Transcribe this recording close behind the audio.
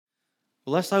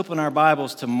Well, let's open our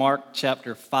Bibles to Mark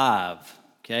chapter 5,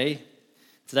 okay?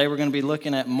 Today we're going to be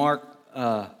looking at Mark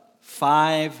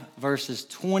 5, verses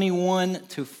 21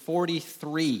 to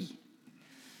 43.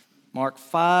 Mark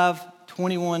 5,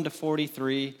 21 to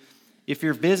 43. If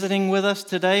you're visiting with us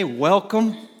today,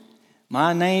 welcome.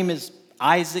 My name is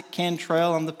Isaac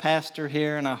Cantrell. I'm the pastor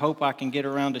here, and I hope I can get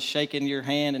around to shaking your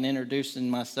hand and introducing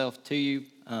myself to you.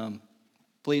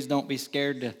 Please don't be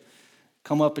scared to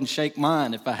come up and shake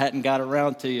mine if I hadn't got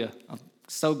around to you. I'm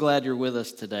so glad you're with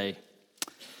us today.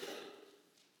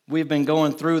 We've been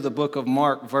going through the book of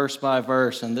Mark verse by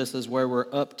verse, and this is where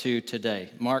we're up to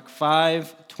today. Mark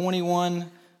 5,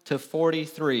 21 to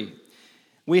 43.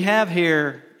 We have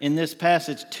here in this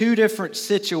passage two different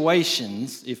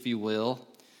situations, if you will,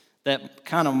 that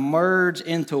kind of merge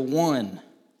into one.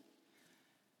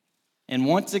 And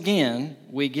once again,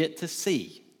 we get to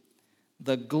see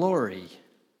the glory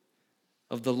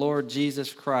of the Lord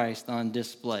Jesus Christ on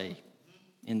display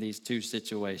in these two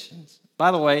situations. By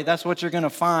the way, that's what you're going to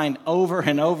find over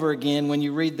and over again when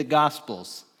you read the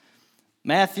Gospels.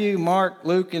 Matthew, Mark,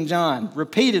 Luke, and John,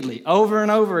 repeatedly, over and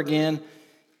over again,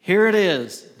 here it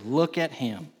is. Look at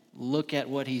him. Look at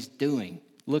what he's doing.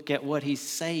 Look at what he's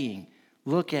saying.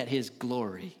 Look at his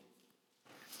glory.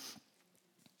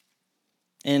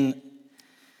 And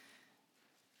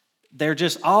they're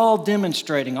just all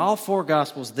demonstrating, all four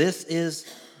Gospels, this is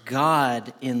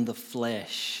God in the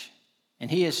flesh.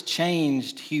 And he has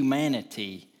changed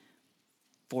humanity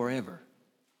forever.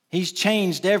 He's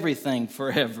changed everything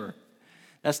forever.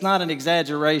 That's not an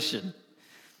exaggeration.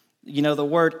 You know, the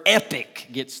word epic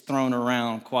gets thrown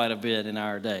around quite a bit in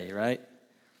our day, right?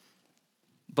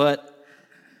 But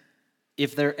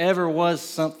if there ever was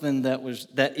something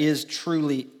that is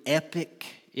truly epic,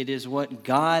 it is what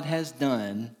God has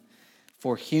done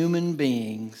for human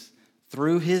beings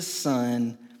through his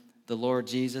Son, the Lord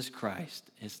Jesus Christ.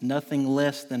 It's nothing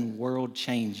less than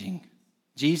world-changing.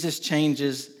 Jesus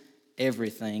changes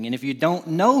everything. And if you don't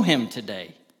know him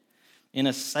today in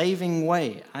a saving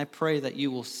way, I pray that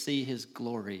you will see his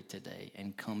glory today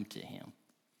and come to him.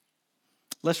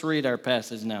 Let's read our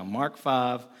passage now. Mark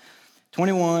 5,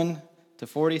 21 to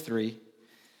 43.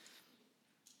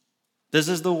 This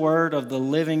is the word of the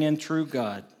living and true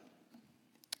God.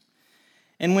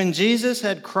 And when Jesus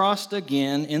had crossed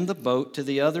again in the boat to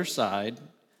the other side,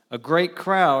 a great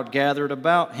crowd gathered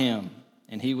about him,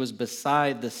 and he was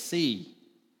beside the sea.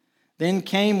 Then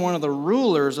came one of the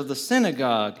rulers of the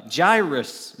synagogue,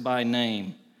 Jairus by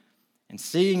name, and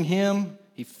seeing him,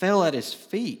 he fell at his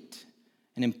feet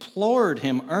and implored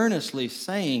him earnestly,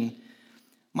 saying,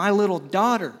 "My little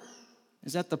daughter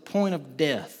is at the point of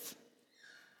death.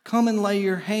 Come and lay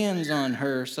your hands on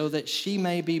her so that she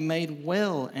may be made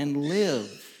well and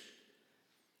live."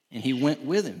 And he went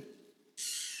with him.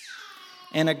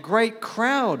 And a great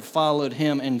crowd followed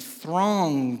him and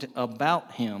thronged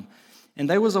about him. And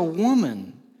there was a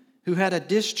woman who had a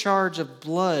discharge of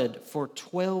blood for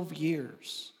 12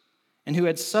 years, and who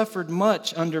had suffered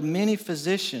much under many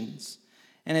physicians,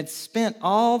 and had spent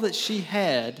all that she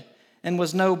had, and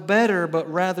was no better, but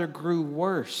rather grew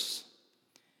worse.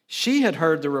 She had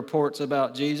heard the reports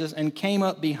about Jesus and came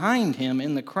up behind him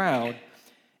in the crowd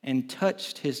and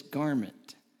touched his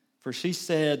garment. For she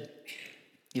said,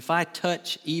 "If I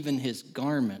touch even his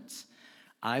garments,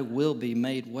 I will be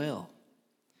made well."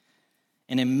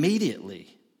 And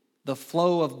immediately the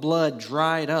flow of blood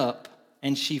dried up,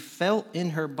 and she felt in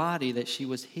her body that she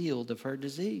was healed of her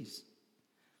disease.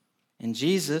 And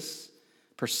Jesus,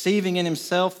 perceiving in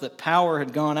himself that power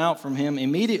had gone out from him,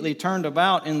 immediately turned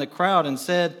about in the crowd and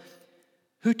said,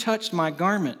 "Who touched my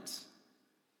garments?"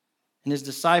 And his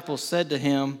disciples said to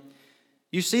him,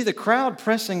 "You see the crowd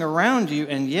pressing around you,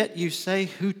 and yet you say,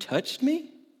 'Who touched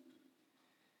me?'"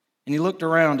 And he looked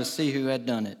around to see who had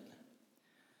done it.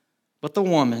 But the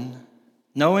woman,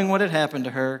 knowing what had happened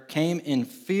to her, came in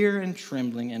fear and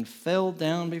trembling and fell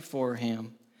down before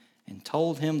him and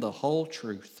told him the whole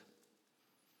truth.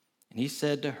 And he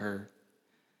said to her,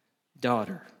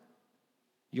 "Daughter,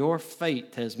 your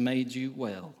faith has made you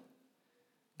well.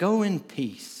 Go in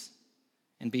peace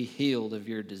and be healed of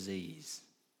your disease."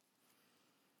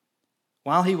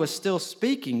 While he was still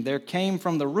speaking, there came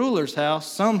from the ruler's house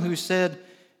some who said,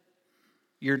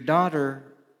 "Your daughter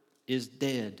is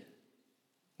dead.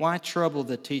 Why trouble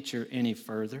the teacher any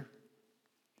further?"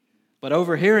 But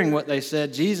overhearing what they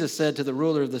said, Jesus said to the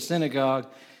ruler of the synagogue,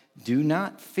 "Do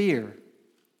not fear,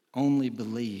 only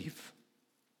believe."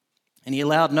 And he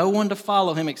allowed no one to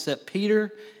follow him except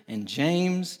Peter and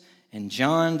James and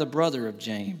John, the brother of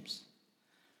James.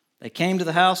 They came to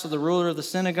the house of the ruler of the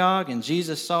synagogue, and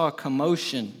Jesus saw a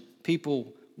commotion,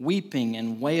 people weeping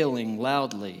and wailing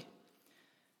loudly.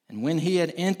 And when he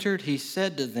had entered, he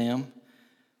said to them,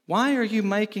 "Why are you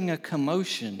making a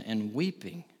commotion and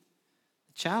weeping?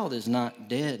 The child is not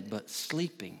dead, but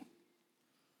sleeping."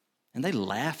 And they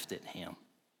laughed at him.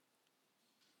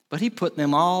 But he put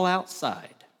them all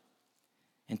outside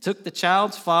and took the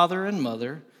child's father and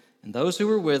mother and those who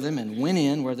were with him and went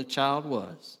in where the child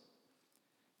was.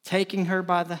 Taking her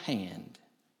by the hand,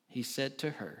 he said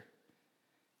to her,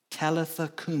 "Talitha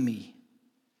cumi,"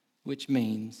 which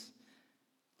means,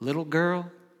 "Little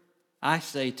girl, I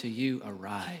say to you,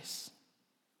 arise."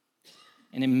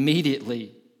 And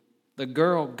immediately the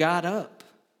girl got up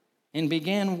and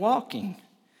began walking,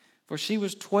 for she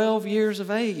was 12 years of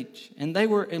age, and they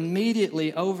were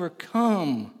immediately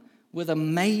overcome with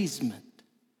amazement.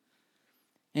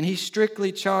 And he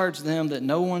strictly charged them that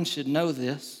no one should know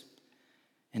this,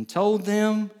 and told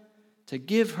them to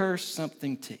give her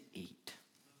something to eat.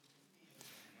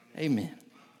 Amen.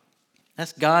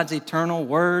 That's God's eternal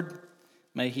word.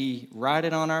 May he write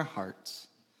it on our hearts.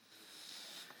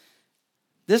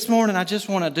 This morning, I just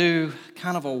want to do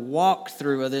kind of a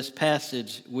walkthrough of this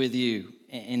passage with you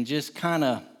and just kind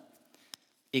of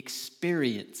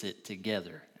experience it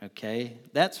together, okay?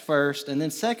 That's first. And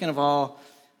then second of all,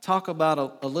 talk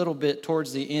about a little bit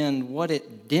towards the end what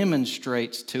it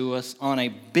demonstrates to us on a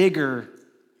bigger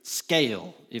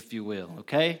scale, if you will,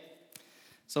 okay?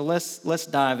 So let's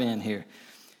dive in here.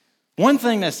 One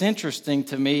thing that's interesting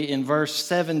to me in verse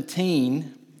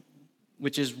 17,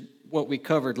 which is what we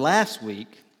covered last week,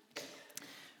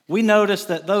 we notice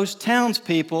that those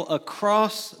townspeople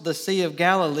across the Sea of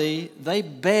Galilee, they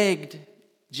begged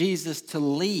Jesus to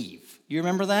leave. You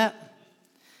remember that?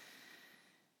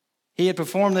 He had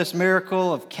performed this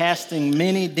miracle of casting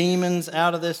many demons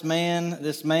out of this man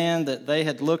that they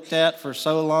had looked at for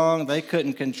so long. They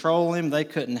couldn't control him. They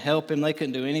couldn't help him. They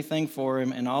couldn't do anything for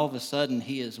him. And all of a sudden,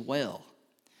 he is well.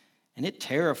 And it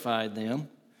terrified them.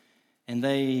 And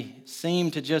they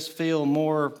seemed to just feel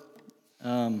more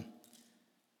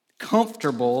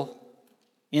comfortable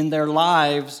in their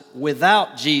lives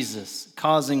without Jesus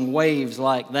causing waves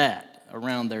like that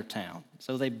around their town.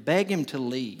 So they beg him to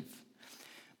leave.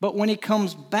 But when he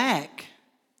comes back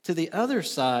to the other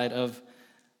side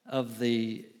of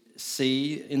the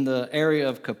sea, in the area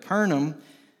of Capernaum,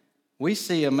 we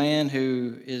see a man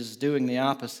who is doing the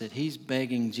opposite. He's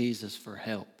begging Jesus for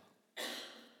help.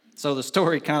 So the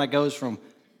story kind of goes from,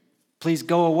 "Please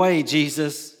go away,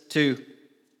 Jesus," to,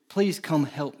 "Please come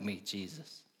help me,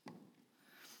 Jesus."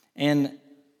 And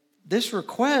this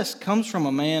request comes from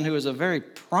a man who is a very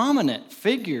prominent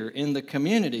figure in the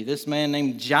community, this man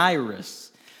named Jairus.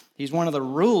 He's one of the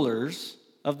rulers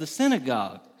of the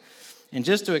synagogue. And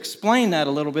just to explain that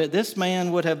a little bit, this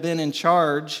man would have been in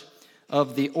charge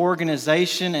of the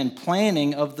organization and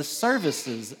planning of the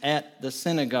services at the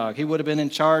synagogue. He would have been in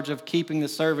charge of keeping the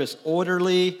service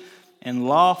orderly and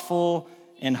lawful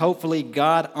and hopefully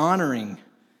God-honoring.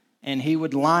 And he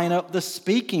would line up the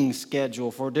speaking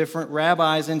schedule for different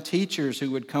rabbis and teachers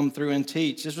who would come through and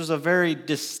teach. This was a very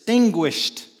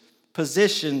distinguished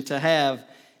position to have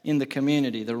in the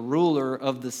community, the ruler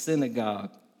of the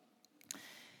synagogue.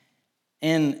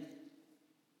 And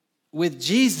with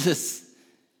Jesus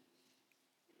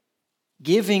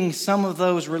giving some of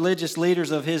those religious leaders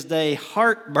of his day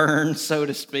heartburn, so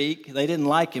to speak, they didn't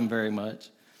like him very much,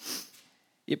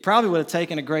 it probably would have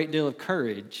taken a great deal of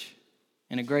courage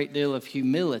and a great deal of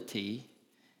humility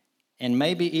and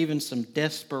maybe even some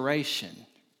desperation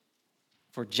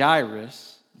for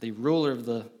Jairus, the ruler of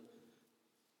the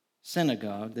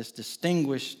synagogue, this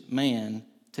distinguished man,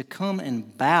 to come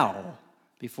and bow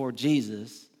before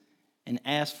Jesus and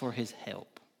ask for his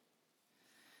help.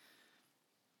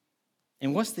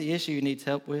 And what's the issue he needs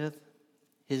help with?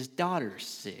 His daughter's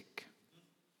sick.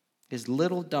 His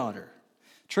little daughter.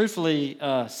 Truthfully,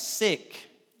 sick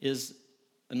is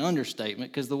an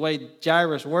understatement because the way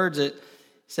Jairus words it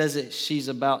says that she's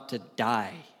about to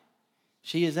die.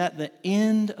 She is at the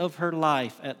end of her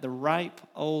life at the ripe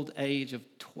old age of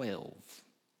 12.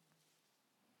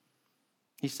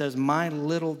 He says, "My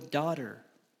little daughter,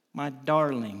 my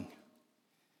darling,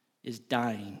 is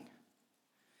dying."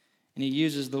 And he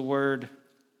uses the word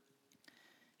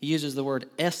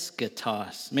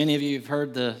eschatos. Many of you have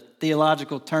heard the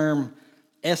theological term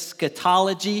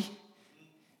eschatology.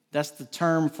 That's the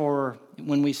term for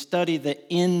when we study the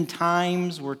end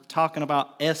times. We're talking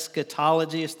about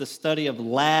eschatology. It's the study of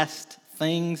last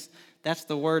things. That's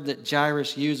the word that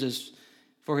Jairus uses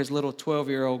for his little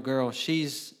 12-year-old girl.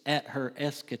 She's at her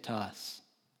eschatos.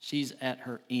 She's at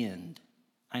her end.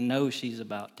 I know she's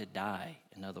about to die,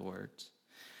 in other words.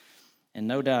 And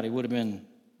no doubt he would have been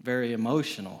very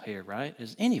emotional here, right?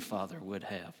 As any father would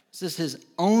have. This is his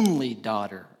only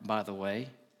daughter, by the way.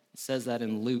 It says that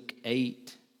in Luke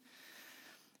 8.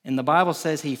 And the Bible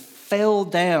says he fell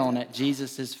down at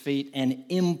Jesus' feet and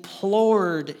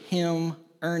implored him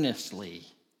earnestly.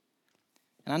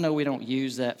 And I know we don't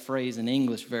use that phrase in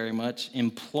English very much,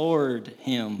 implored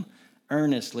him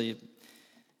earnestly.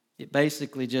 It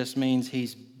basically just means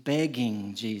he's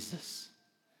begging Jesus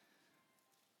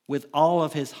with all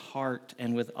of his heart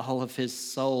and with all of his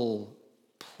soul,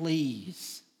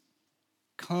 please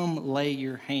come lay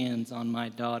your hands on my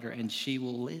daughter and she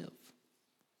will live.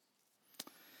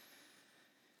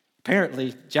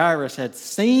 Apparently, Jairus had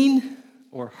seen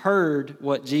or heard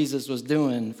what Jesus was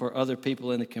doing for other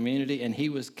people in the community, and he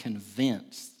was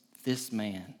convinced this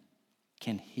man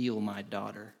can heal my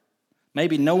daughter.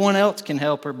 Maybe no one else can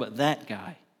help her, but that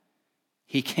guy,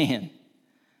 he can.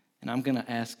 And I'm going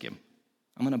to ask him.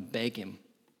 I'm going to beg him.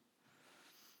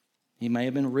 He may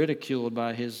have been ridiculed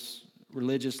by his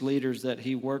religious leaders that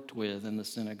he worked with in the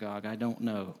synagogue. I don't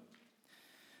know.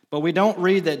 But we don't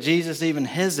read that Jesus even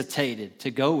hesitated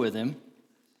to go with him. It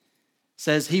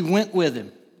says he went with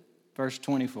him, verse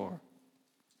 24.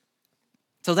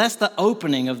 So that's the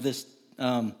opening of this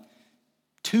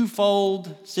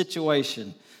twofold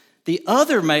situation. The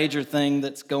other major thing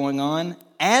that's going on,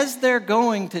 as they're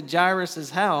going to Jairus'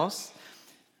 house,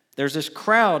 there's this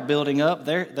crowd building up.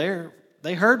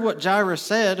 They heard what Jairus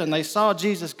said, and they saw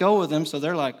Jesus go with him, so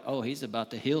they're like, oh, he's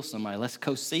about to heal somebody. Let's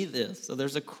go see this. So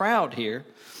there's a crowd here.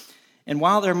 And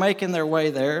while they're making their way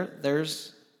there,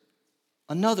 there's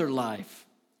another life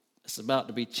that's about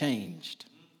to be changed.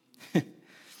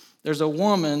 There's a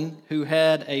woman who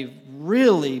had a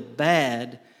really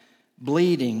bad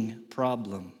bleeding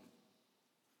problem.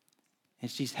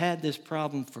 And she's had this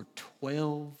problem for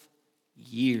 12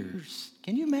 years.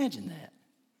 Can you imagine that?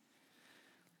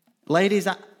 Ladies,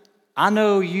 I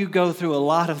know you go through a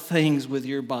lot of things with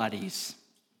your bodies.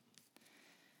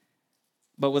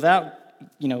 But without,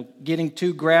 getting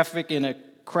too graphic in a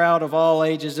crowd of all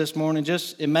ages this morning,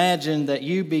 just imagine that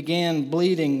you began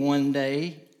bleeding one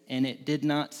day and it did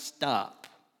not stop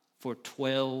for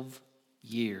 12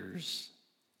 years.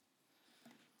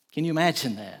 Can you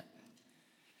imagine that?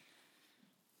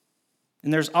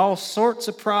 And there's all sorts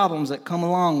of problems that come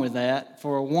along with that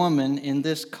for a woman in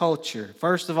this culture.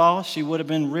 First of all, she would have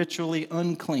been ritually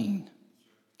unclean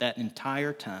that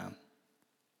entire time,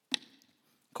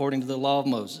 according to the law of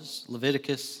Moses,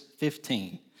 Leviticus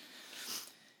 15.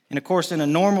 And of course, in a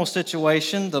normal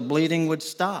situation, the bleeding would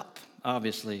stop,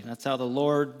 obviously. That's how the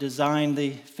Lord designed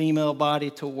the female body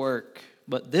to work.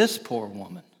 But this poor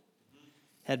woman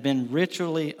had been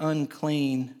ritually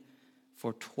unclean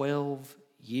for 12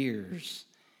 years.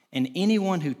 And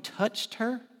anyone who touched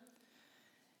her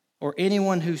or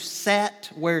anyone who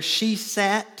sat where she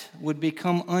sat would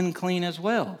become unclean as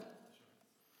well.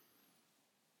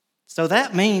 So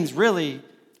that means, really,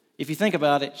 if you think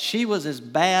about it, she was as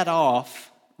bad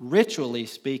off, ritually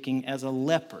speaking, as a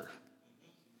leper.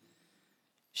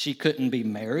 She couldn't be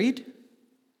married.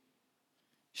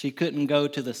 She couldn't go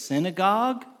to the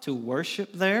synagogue to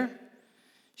worship there.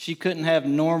 She couldn't have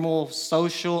normal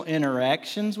social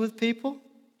interactions with people.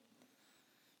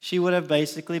 She would have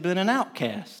basically been an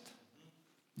outcast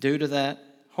due to that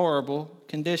horrible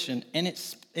condition. And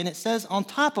it says on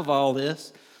top of all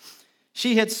this,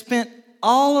 she had spent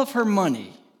all of her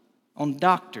money on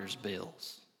doctor's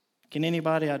bills. Can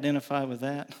anybody identify with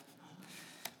that?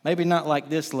 Maybe not like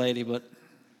this lady, but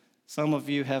some of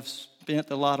you have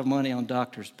spent a lot of money on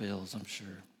doctor's bills, I'm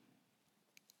sure.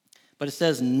 But it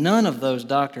says none of those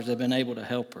doctors have been able to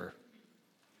help her.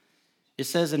 It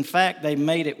says, in fact, they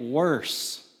made it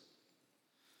worse.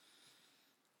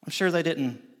 I'm sure they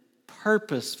didn't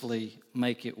purposefully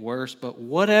make it worse, but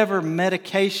whatever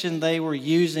medication they were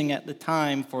using at the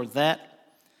time for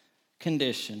that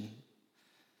condition,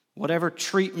 whatever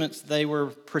treatments they were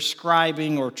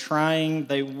prescribing or trying,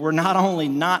 they were not only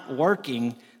not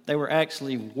working, they were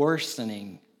actually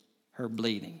worsening her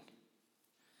bleeding.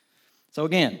 So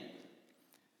again,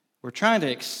 we're trying to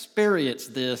experience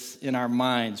this in our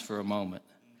minds for a moment.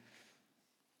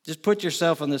 Just put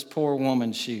yourself in this poor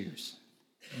woman's shoes.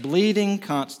 Bleeding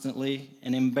constantly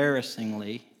and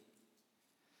embarrassingly,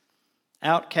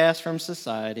 outcast from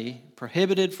society,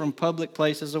 prohibited from public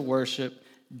places of worship,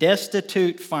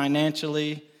 destitute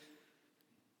financially,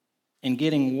 and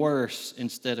getting worse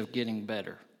instead of getting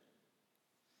better.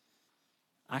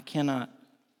 I cannot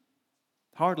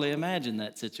hardly imagine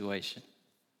that situation.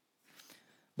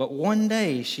 But one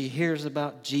day she hears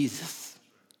about Jesus.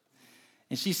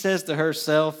 And she says to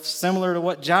herself, similar to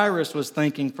what Jairus was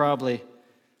thinking probably,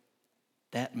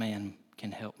 that man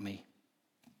can help me.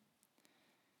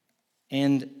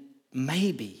 And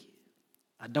maybe,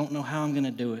 I don't know how I'm going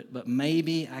to do it, but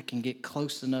maybe I can get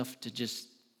close enough to just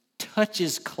touch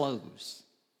his clothes.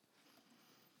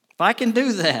 If I can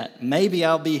do that, maybe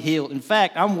I'll be healed. In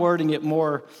fact, I'm wording it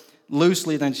more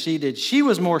loosely than she did. She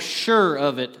was more sure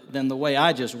of it than the way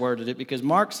I just worded it, because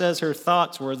Mark says her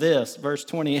thoughts were this, verse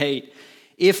 28,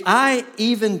 if I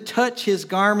even touch his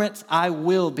garments, I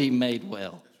will be made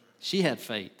well. She had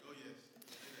faith.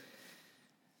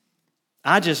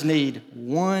 I just need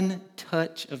one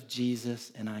touch of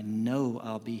Jesus and I know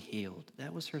I'll be healed.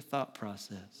 That was her thought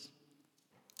process.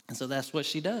 And so that's what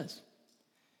she does.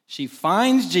 She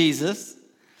finds Jesus,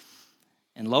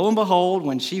 and lo and behold,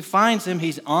 when she finds him,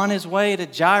 he's on his way to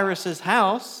Jairus'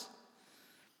 house,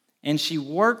 and she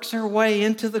works her way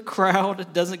into the crowd.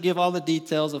 It doesn't give all the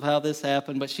details of how this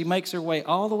happened, but she makes her way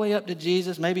all the way up to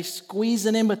Jesus, maybe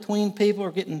squeezing in between people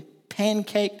or getting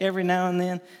pancaked every now and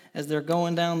then as they're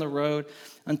going down the road,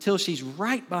 until she's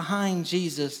right behind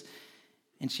Jesus,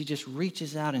 and she just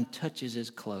reaches out and touches his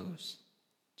clothes.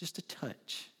 Just a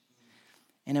touch.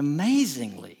 And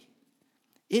amazingly,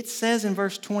 it says in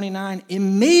verse 29,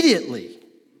 immediately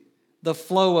the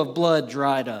flow of blood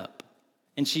dried up,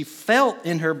 and she felt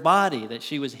in her body that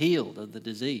she was healed of the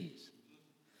disease.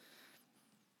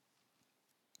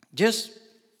 Just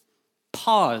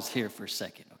pause here for a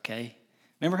second, okay?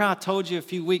 Remember how I told you a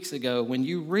few weeks ago, when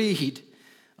you read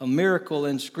a miracle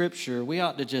in Scripture, we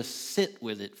ought to just sit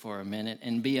with it for a minute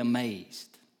and be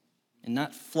amazed and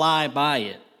not fly by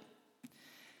it.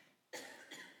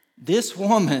 This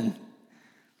woman,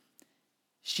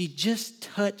 she just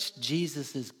touched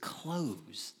Jesus'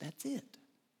 clothes. That's it.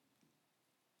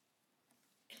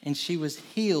 And she was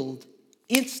healed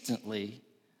instantly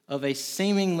of a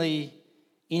seemingly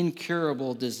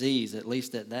incurable disease, at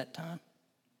least at that time.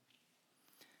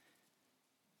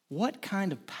 What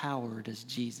kind of power does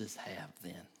Jesus have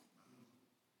then?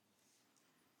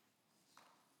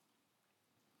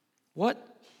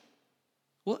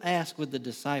 We'll ask with the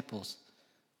disciples,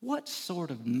 what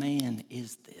sort of man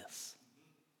is this?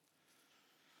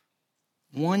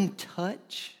 One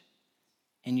touch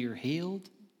and you're healed?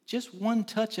 Just one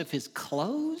touch of his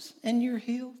clothes and you're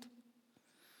healed?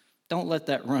 Don't let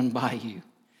that run by you.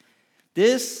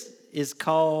 This is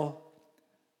called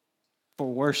for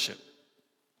worship.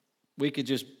 We could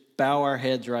just bow our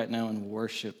heads right now and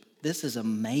worship. This is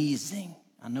amazing.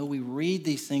 I know we read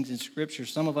these things in Scripture,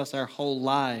 some of us our whole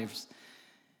lives,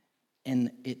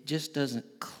 and it just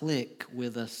doesn't click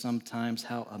with us sometimes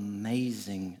how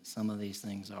amazing some of these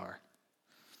things are.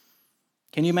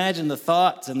 Can you imagine the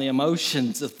thoughts and the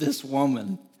emotions of this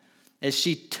woman as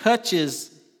she touches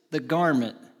the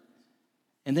garment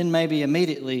and then maybe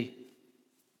immediately,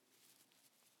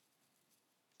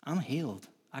 I'm healed.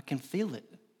 I can feel it.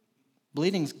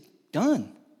 Bleeding's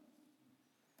done.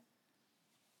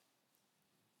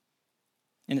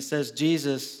 And it says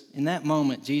Jesus, in that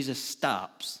moment, Jesus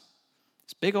stops.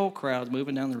 This big old crowd's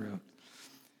moving down the road.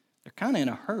 They're kind of in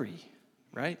a hurry,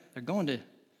 right? They're going to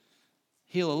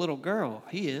heal a little girl.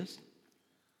 He is.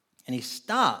 And he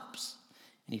stops,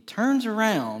 and he turns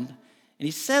around, and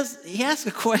he asks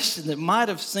a question that might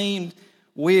have seemed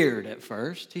weird at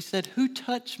first. He said, "Who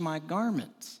touched my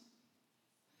garments?"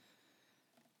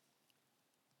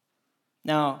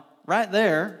 Now, right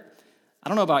there, I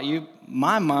don't know about you,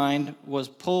 my mind was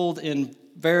pulled in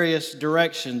various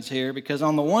directions here, because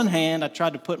on the one hand, I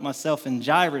tried to put myself in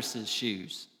Jairus'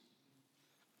 shoes.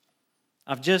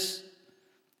 I've just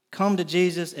come to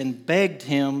Jesus and begged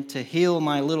him to heal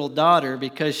my little daughter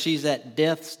because she's at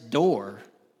death's door.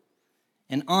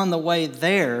 And on the way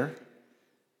there,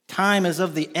 time is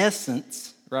of the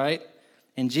essence, right?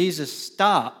 And Jesus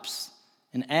stops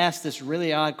and asks this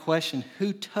really odd question,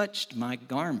 who touched my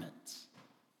garments?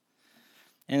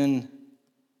 And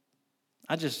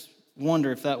I just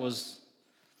wonder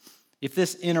if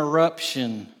this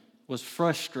interruption was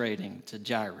frustrating to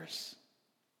Jairus.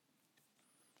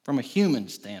 From a human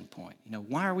standpoint,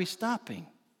 why are we stopping?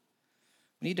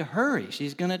 We need to hurry.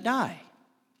 She's going to die.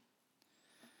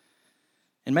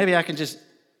 And maybe I could just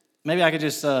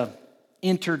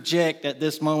interject at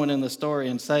this moment in the story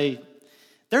and say,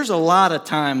 there's a lot of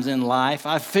times in life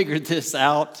I've figured this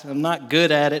out. I'm not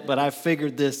good at it, but I've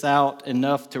figured this out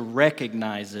enough to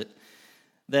recognize it.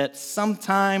 That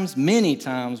sometimes, many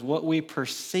times, what we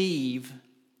perceive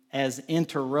as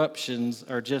interruptions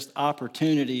are just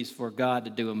opportunities for God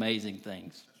to do amazing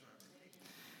things.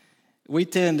 We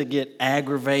tend to get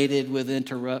aggravated with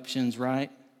interruptions,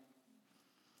 right?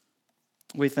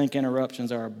 We think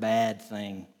interruptions are a bad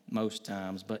thing most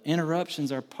times, but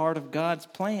interruptions are part of God's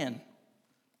plan.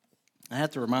 I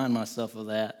have to remind myself of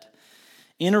that.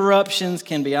 Interruptions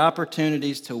can be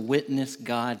opportunities to witness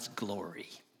God's glory.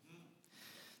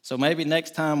 So maybe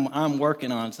next time I'm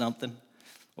working on something,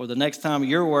 or the next time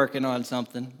you're working on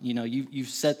something, you've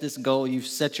set this goal, you've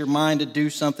set your mind to do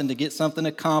something, to get something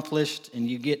accomplished, and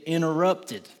you get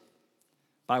interrupted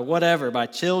by whatever, by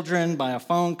children, by a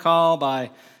phone call, by a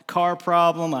car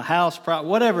problem, a house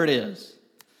problem, whatever it is.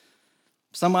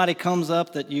 Somebody comes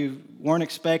up that you weren't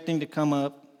expecting to come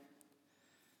up.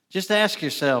 Just ask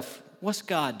yourself, what's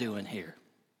God doing here?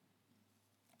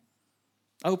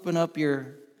 Open up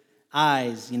your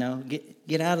eyes,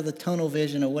 get out of the tunnel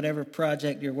vision of whatever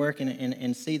project you're working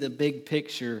and see the big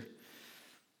picture.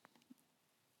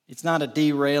 It's not a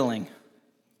derailing.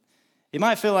 It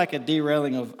might feel like a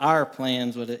derailing of our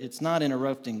plans, but it's not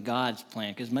interrupting God's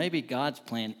plan, because maybe God's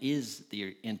plan is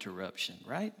the interruption,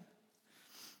 right?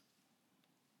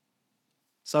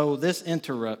 So this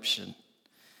interruption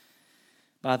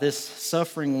by this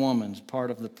suffering woman's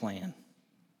part of the plan.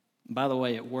 By the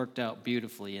way, it worked out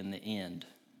beautifully in the end,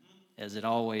 as it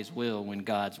always will when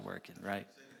God's working, right?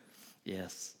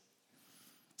 Yes.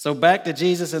 So back to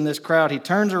Jesus and this crowd. He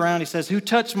turns around, he says, "Who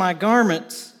touched my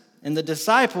garments?" And the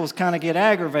disciples kind of get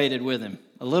aggravated with him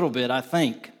a little bit, I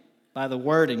think, by the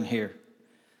wording here.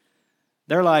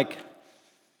 They're like,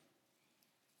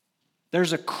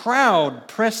 there's a crowd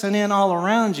pressing in all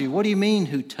around you. What do you mean,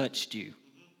 who touched you?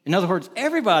 In other words,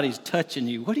 everybody's touching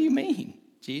you. What do you mean,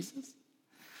 Jesus?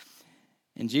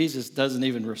 And Jesus doesn't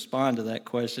even respond to that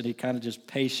question. He kind of just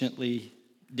patiently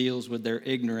deals with their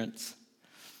ignorance.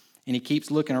 And he keeps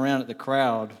looking around at the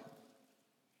crowd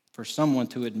for someone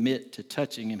to admit to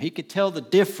touching him. He could tell the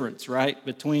difference, right,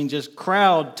 between just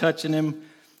crowd touching him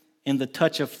and the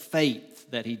touch of faith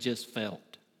that he just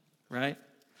felt, right?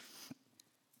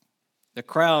 The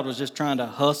crowd was just trying to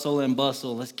hustle and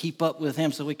bustle. Let's keep up with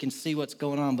him so we can see what's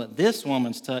going on. But this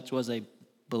woman's touch was a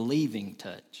believing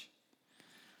touch.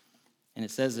 And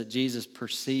it says that Jesus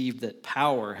perceived that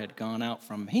power had gone out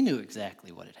from him. He knew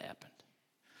exactly what had happened.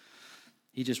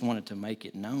 He just wanted to make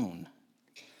it known.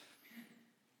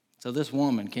 So this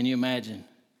woman, can you imagine?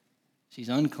 She's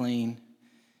unclean.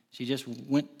 She just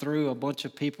went through a bunch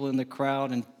of people in the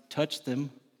crowd and touched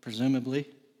them, presumably,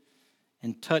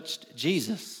 and touched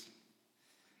Jesus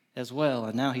as well.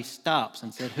 And now he stops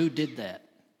and said, "Who did that?"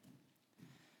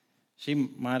 She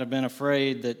might have been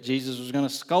afraid that Jesus was going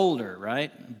to scold her,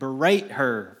 right? Berate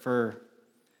her for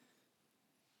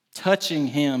touching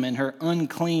him in her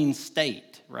unclean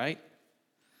state, right?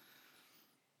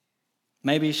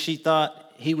 Maybe she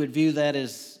thought he would view that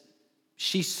as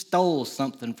she stole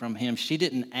something from him. She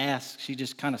didn't ask. She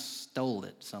just kind of stole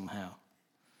it somehow.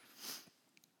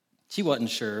 She wasn't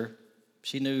sure.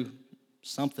 She knew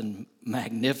something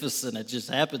magnificent had just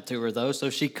happened to her, though.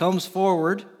 So she comes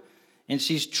forward, and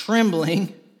she's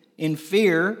trembling in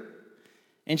fear,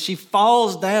 and she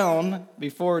falls down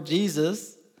before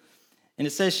Jesus, and it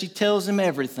says she tells him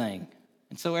everything.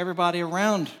 And so everybody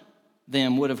around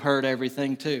them would have heard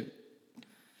everything too.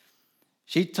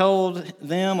 She told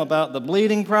them about the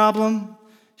bleeding problem.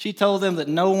 She told them that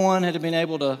no one had been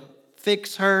able to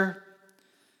fix her.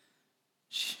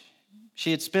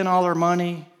 She had spent all her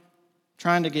money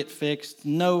trying to get fixed.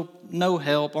 No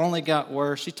help, only got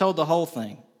worse. She told the whole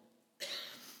thing.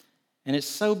 And it's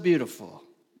so beautiful.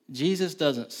 Jesus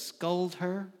doesn't scold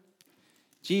her.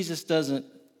 Jesus doesn't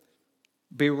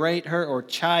berate her or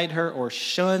chide her or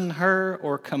shun her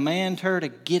or command her to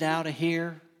get out of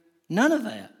here. None of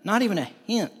that, not even a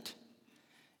hint.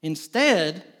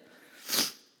 Instead,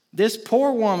 this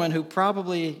poor woman who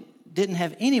probably didn't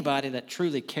have anybody that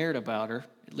truly cared about her,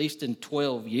 at least in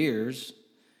 12 years,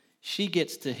 she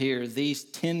gets to hear these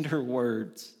tender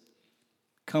words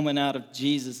coming out of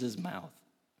Jesus' mouth.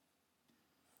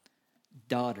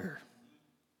 "Daughter,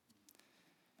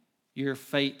 your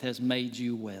faith has made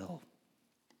you well.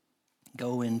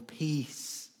 Go in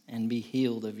peace and be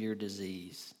healed of your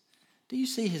disease." Do you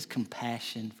see his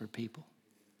compassion for people?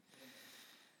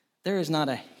 There is not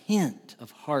a hint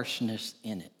of harshness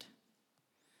in it.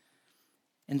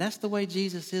 And that's the way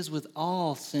Jesus is with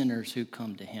all sinners who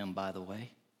come to him, by the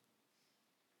way.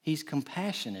 He's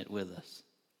compassionate with us.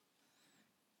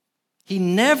 He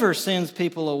never sends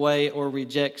people away or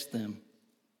rejects them.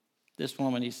 This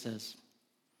woman, he says,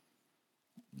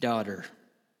 "Daughter."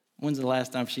 When's the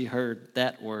last time she heard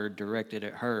that word directed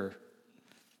at her?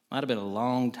 Might have been a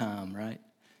long time, right?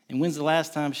 And when's the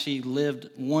last time she lived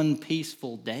one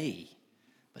peaceful day?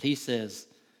 But he says,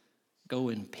 "Go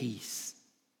in peace."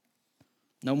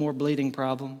 No more bleeding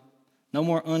problem. No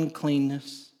more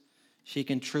uncleanness. She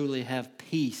can truly have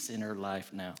peace in her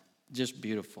life now. Just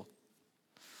beautiful.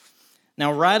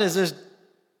 Now, right as this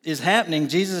is happening,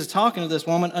 Jesus is talking to this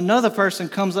woman. Another person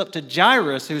comes up to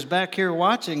Jairus, who's back here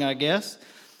watching, I guess,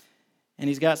 and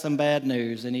he's got some bad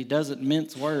news, and he doesn't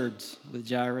mince words with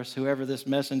Jairus. Whoever this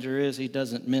messenger is, he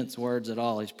doesn't mince words at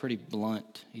all. He's pretty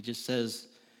blunt. He just says,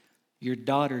 your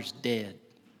daughter's dead.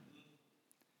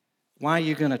 Why are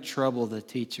you going to trouble the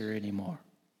teacher anymore?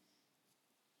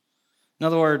 In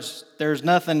other words, there's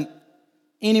nothing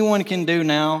anyone can do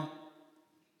now,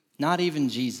 not even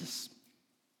Jesus.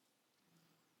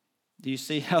 Do you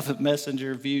see how the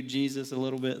messenger viewed Jesus a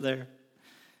little bit there?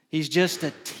 He's just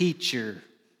a teacher.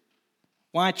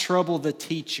 Why trouble the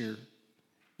teacher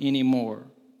anymore?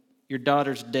 Your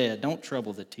daughter's dead. Don't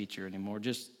trouble the teacher anymore.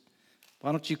 Just,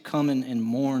 why don't you come and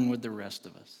mourn with the rest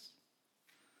of us?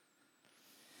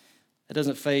 It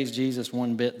doesn't faze Jesus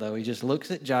one bit, though. He just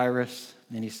looks at Jairus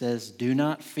and he says, do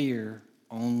not fear,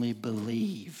 only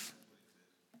believe.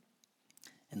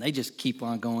 And they just keep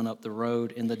on going up the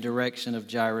road in the direction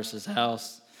of Jairus'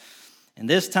 house. And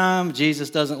this time, Jesus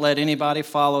doesn't let anybody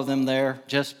follow them there.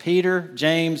 Just Peter,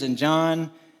 James, and John,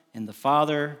 and the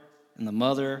father and the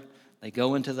mother. They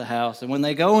go into the house. And when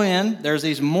they go in, there's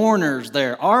these mourners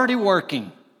there, already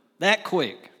working that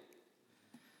quick.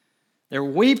 They're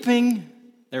weeping,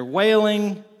 they're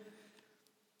wailing,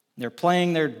 they're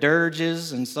playing their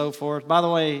dirges and so forth. By the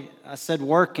way, I said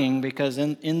working because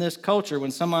in this culture,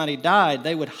 when somebody died,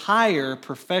 they would hire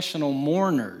professional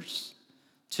mourners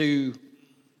to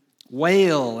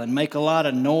wail and make a lot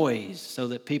of noise so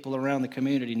that people around the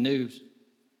community knew,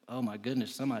 oh my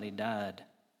goodness, somebody died.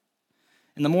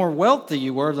 And the more wealthy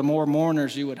you were, the more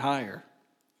mourners you would hire.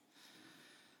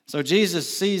 So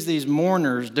Jesus sees these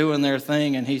mourners doing their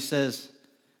thing and he says,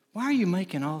 why are you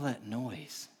making all that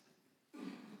noise?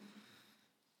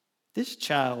 This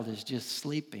child is just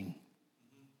sleeping.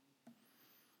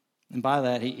 And by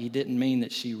that, he didn't mean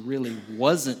that she really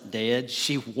wasn't dead.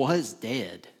 She was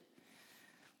dead.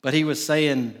 But he was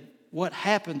saying, what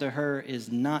happened to her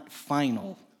is not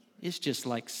final. It's just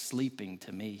like sleeping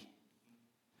to me.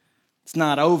 It's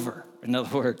not over, in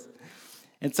other words.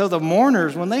 And so the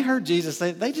mourners, when they heard Jesus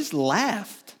say, they just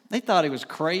laughed. They thought he was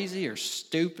crazy or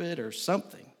stupid or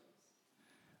something.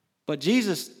 But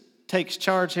Jesus takes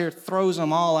charge here, throws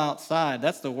them all outside.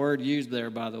 That's the word used there,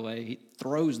 by the way. He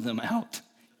throws them out.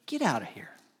 Get out of here.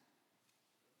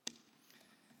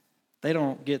 They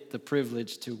don't get the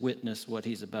privilege to witness what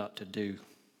he's about to do.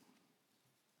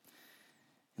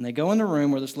 And they go in the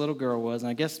room where this little girl was, and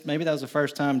I guess maybe that was the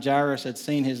first time Jairus had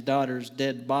seen his daughter's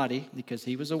dead body because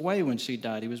he was away when she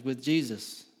died. He was with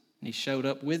Jesus, and he showed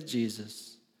up with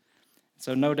Jesus.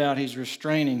 So no doubt he's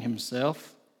restraining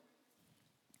himself.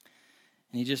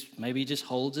 And he just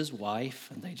holds his wife,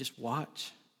 and they just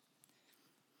watch.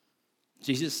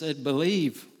 Jesus said,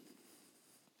 believe.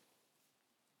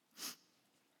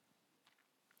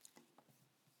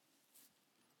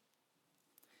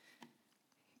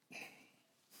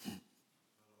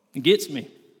 It gets me.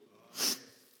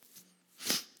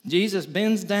 Jesus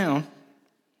bends down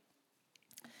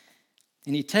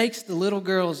and he takes the little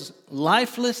girl's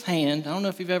lifeless hand. I don't know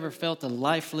if you've ever felt a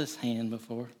lifeless hand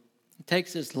before. He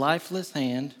takes his lifeless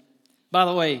hand. By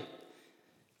the way,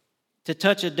 to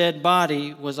touch a dead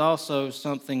body was also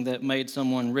something that made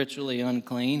someone ritually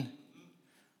unclean.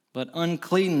 But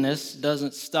uncleanness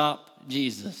doesn't stop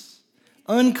Jesus.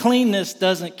 Uncleanness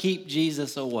doesn't keep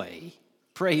Jesus away.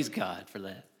 Praise God for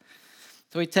that.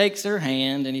 So he takes her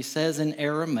hand and he says in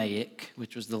Aramaic,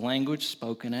 which was the language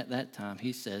spoken at that time,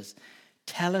 he says,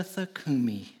 Talitha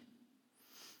Kumi.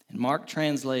 And Mark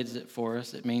translates it for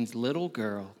us. It means, little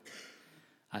girl,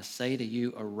 I say to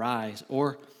you, arise.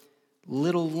 Or,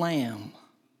 little lamb,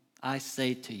 I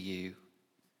say to you,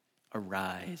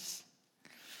 arise.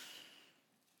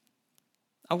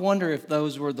 I wonder if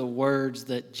those were the words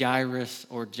that Jairus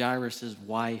or Jairus'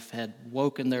 wife had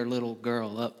woken their little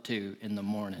girl up to in the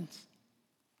mornings.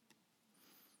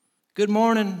 Good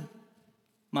morning,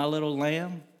 my little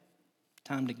lamb.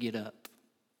 Time to get up.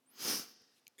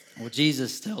 Well,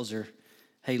 Jesus tells her,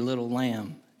 hey, little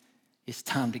lamb, it's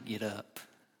time to get up.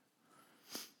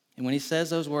 And when he says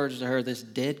those words to her, this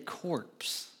dead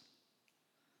corpse,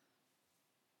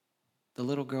 the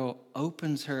little girl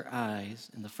opens her eyes,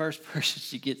 and the first person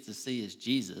she gets to see is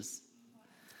Jesus.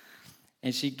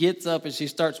 And she gets up and she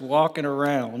starts walking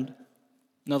around.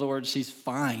 In other words, she's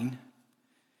fine.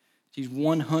 She's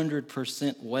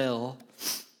 100% well.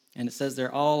 And it says they're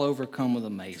all overcome with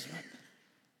amazement.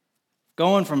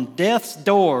 Going from death's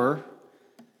door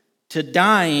to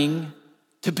dying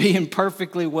to being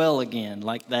perfectly well again,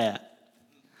 like that.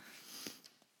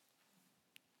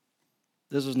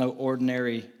 This was no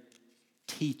ordinary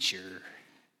teacher,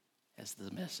 as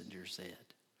the messenger said.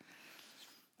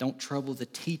 Don't trouble the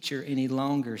teacher any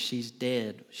longer. She's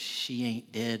dead. She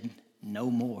ain't dead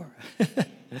no more.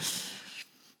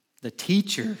 The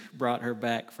teacher brought her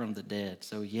back from the dead.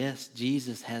 So yes,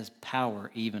 Jesus has power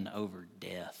even over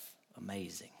death.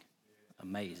 Amazing.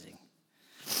 Amazing.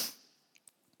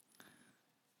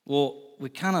 Well, we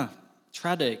kind of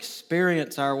try to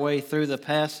experience our way through the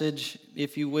passage,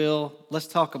 if you will. Let's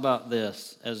talk about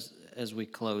this as we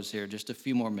close here, just a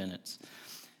few more minutes.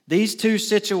 These two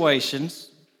situations,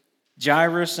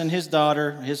 Jairus and his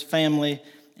daughter, his family,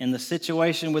 and the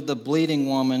situation with the bleeding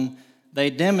woman, they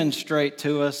demonstrate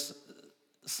to us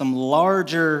some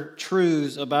larger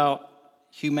truths about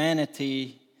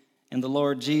humanity and the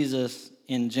Lord Jesus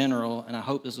in general, and I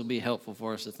hope this will be helpful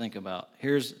for us to think about.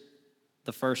 Here's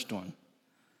the first one.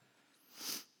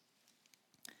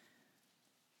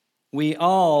 We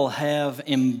all have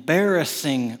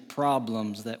embarrassing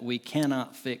problems that we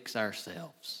cannot fix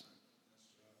ourselves.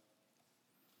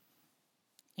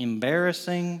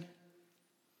 Embarrassing,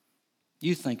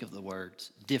 you think of the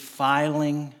words,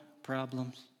 defiling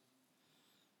problems.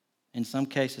 In some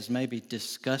cases, maybe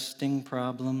disgusting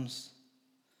problems,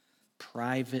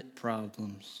 private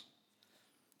problems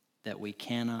that we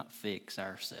cannot fix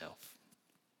ourselves.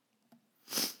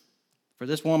 For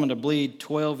this woman to bleed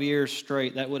 12 years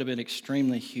straight, that would have been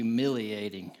extremely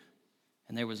humiliating,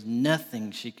 and there was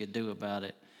nothing she could do about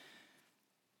it.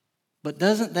 But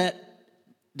doesn't that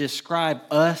describe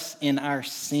us in our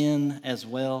sin as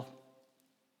well?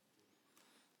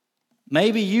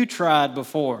 Maybe you tried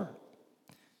before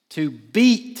to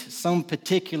beat some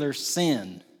particular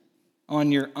sin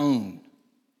on your own.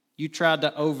 You tried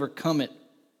to overcome it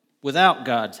without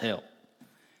God's help.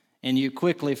 And you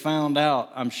quickly found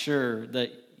out, I'm sure,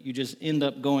 that you just end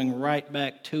up going right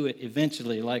back to it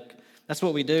eventually. Like, that's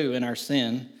what we do in our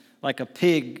sin. Like a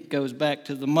pig goes back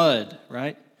to the mud,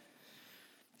 right?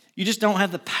 You just don't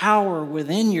have the power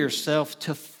within yourself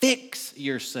to fix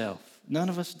yourself. None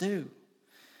of us do.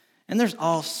 And there's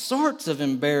all sorts of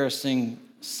embarrassing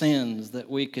sins that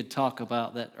we could talk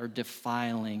about that are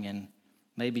defiling and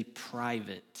maybe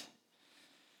private.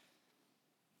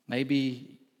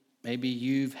 Maybe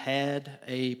you've had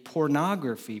a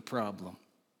pornography problem,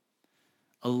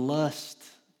 a lust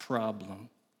problem.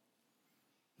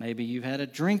 Maybe you've had a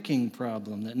drinking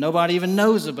problem that nobody even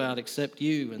knows about except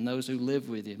you and those who live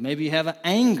with you. Maybe you have an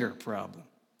anger problem.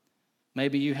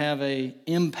 Maybe you have an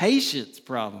impatience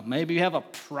problem. Maybe you have a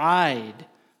pride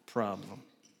problem.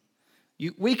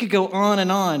 We could go on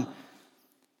and on.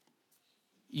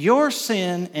 Your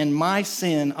sin and my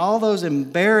sin, all those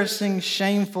embarrassing,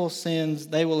 shameful sins,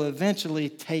 they will eventually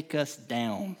take us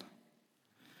down.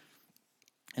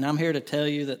 And I'm here to tell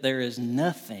you that there is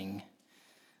nothing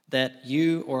that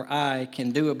you or I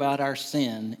can do about our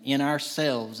sin in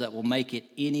ourselves that will make it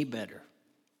any better.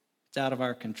 It's out of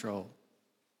our control.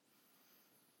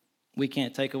 We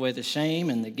can't take away the shame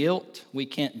and the guilt. We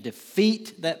can't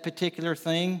defeat that particular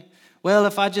thing. Well,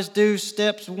 if I just do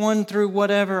steps 1 through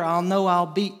whatever, I'll know I'll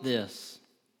beat this.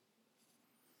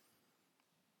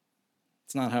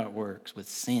 It's not how it works with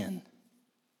sin.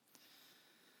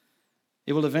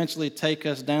 It will eventually take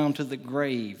us down to the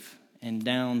grave and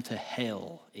down to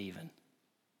hell even.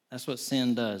 That's what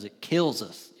sin does. It kills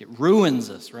us. It ruins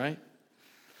us, right?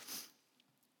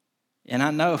 And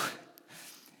I know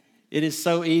it is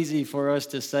so easy for us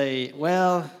to say,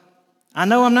 well, I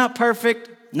know I'm not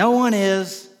perfect. No one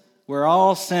is. We're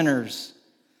all sinners.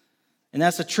 And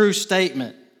that's a true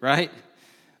statement, right?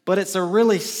 But it's a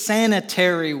really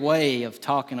sanitary way of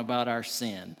talking about our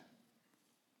sin.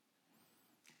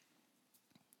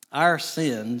 Our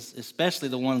sins, especially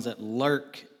the ones that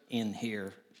lurk in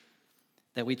here,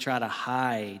 that we try to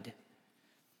hide,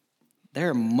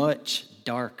 they're much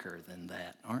darker than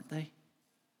that, aren't they?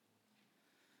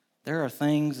 There are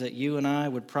things that you and I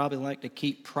would probably like to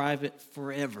keep private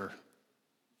forever.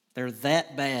 They're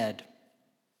that bad.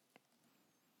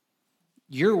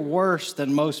 You're worse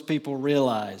than most people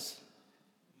realize.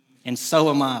 And so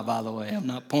am I, by the way. I'm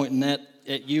not pointing that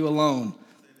at you alone.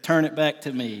 Turn it back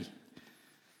to me.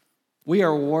 We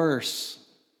are worse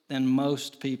than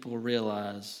most people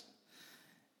realize.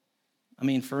 I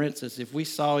mean, for instance, if we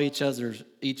saw each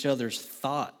other's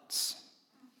thoughts,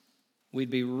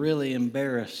 we'd be really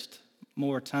embarrassed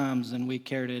more times than we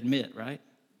care to admit, right?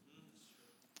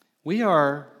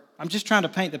 I'm just trying to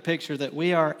paint the picture that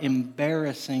we are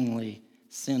embarrassingly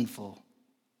sinful.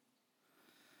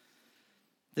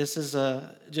 This is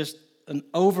just an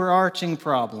overarching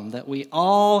problem that we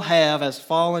all have as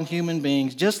fallen human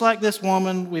beings. Just like this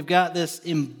woman, we've got this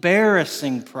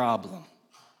embarrassing problem.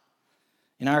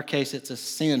 In our case, it's a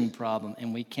sin problem,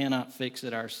 and we cannot fix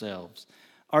it ourselves.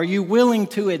 Are you willing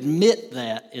to admit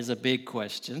that is a big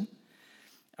question.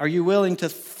 Are you willing to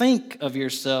think of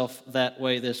yourself that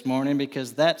way this morning?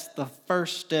 Because that's the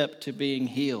first step to being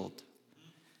healed.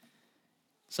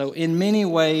 So in many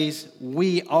ways,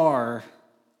 we are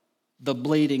the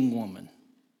bleeding woman.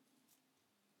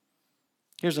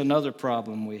 Here's another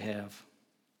problem we have.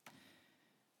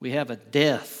 We have a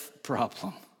death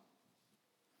problem.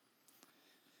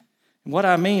 What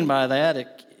I mean by that, it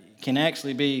can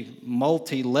actually be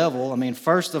multi-level. I mean,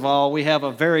 first of all, we have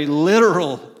a very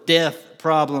literal death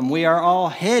problem. We are all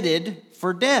headed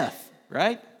for death,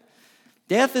 right?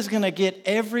 Death is going to get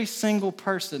every single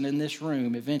person in this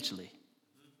room eventually.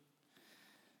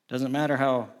 Doesn't matter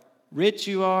how rich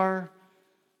you are,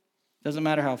 doesn't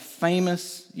matter how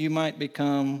famous you might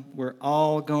become, we're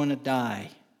all going to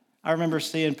die. I remember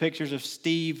seeing pictures of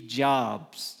Steve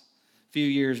Jobs a few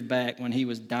years back when he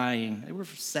was dying. They were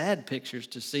sad pictures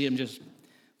to see him just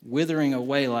withering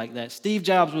away like that. Steve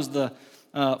Jobs was the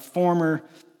former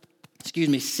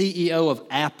CEO of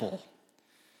Apple,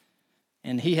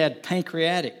 and he had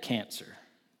pancreatic cancer.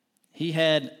 He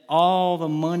had all the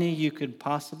money you could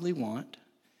possibly want.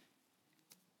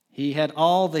 He had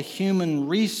all the human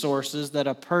resources that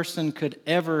a person could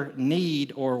ever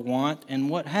need or want, and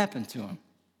what happened to him?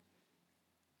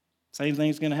 Same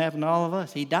thing's going to happen to all of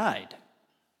us. He died.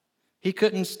 He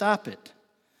couldn't stop it.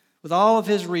 With all of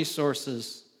his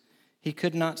resources, he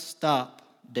could not stop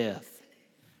death.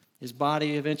 His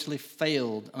body eventually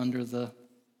failed under the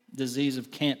disease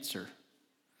of cancer.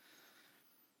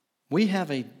 We have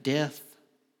a death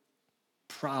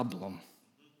problem.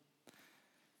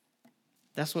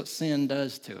 That's what sin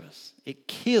does to us. It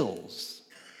kills.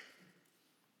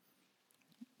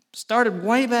 Started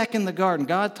way back in the garden.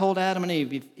 God told Adam and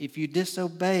Eve, if you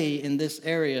disobey in this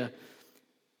area,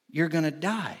 you're going to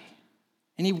die.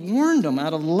 And he warned them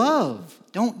out of love,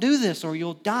 don't do this or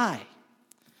you'll die.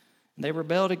 And they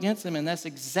rebelled against him, and that's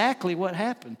exactly what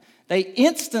happened. They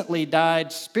instantly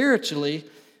died spiritually,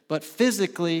 but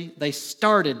physically they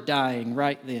started dying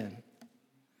right then.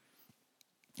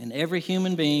 And every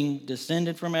human being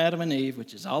descended from Adam and Eve,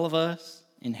 which is all of us,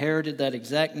 inherited that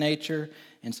exact nature,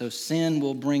 and so sin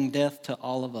will bring death to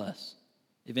all of us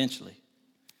eventually.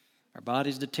 Our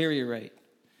bodies deteriorate,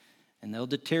 and they'll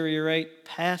deteriorate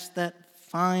past that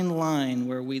fine line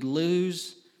where we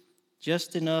lose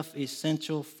just enough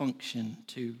essential function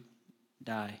to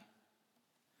die.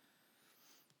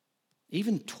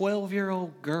 Even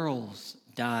 12-year-old girls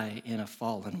die in a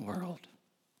fallen world.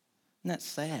 Isn't that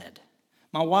sad?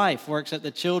 My wife works at the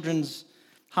Children's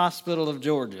Hospital of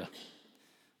Georgia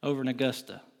over in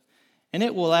Augusta. And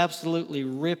it will absolutely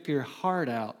rip your heart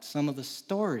out, some of the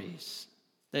stories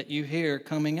that you hear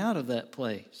coming out of that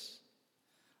place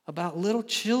about little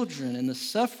children and the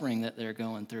suffering that they're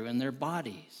going through in their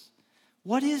bodies.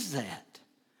 What is that?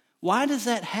 Why does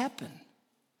that happen?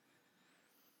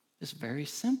 It's very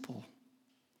simple.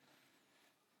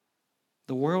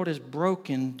 The world is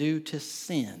broken due to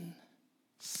sin.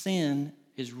 Sin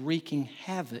is wreaking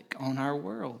havoc on our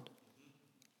world.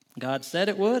 God said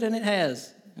it would, and it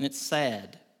has, and it's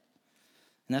sad.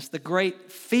 And that's the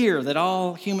great fear that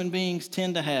all human beings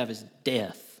tend to have is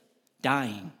death,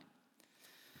 dying.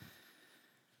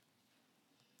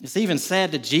 It's even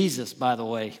sad to Jesus, by the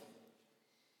way.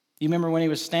 You remember when he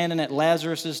was standing at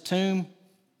Lazarus' tomb?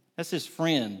 That's his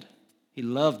friend. He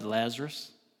loved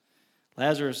Lazarus.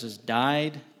 Lazarus has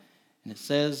died, and it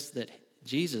says that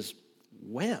Jesus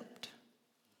wept.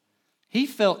 He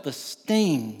felt the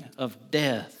sting of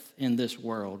death in this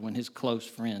world when his close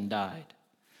friend died.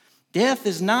 Death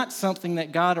is not something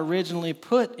that God originally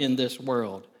put in this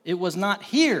world. It was not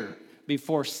here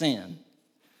before sin.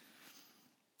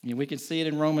 We can see it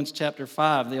in Romans chapter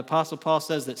 5. The Apostle Paul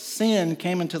says that sin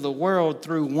came into the world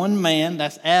through one man,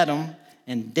 that's Adam,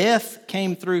 and death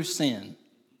came through sin.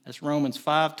 That's Romans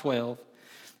 5:12.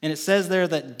 And it says there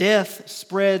that death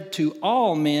spread to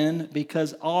all men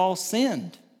because all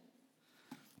sinned.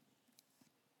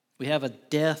 We have a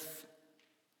death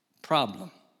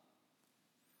problem.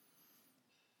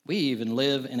 We even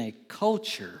live in a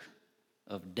culture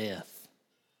of death.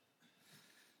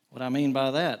 What I mean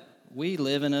by that, we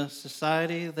live in a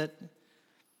society that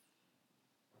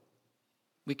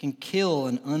we can kill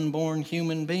an unborn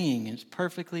human being. It's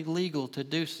perfectly legal to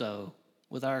do so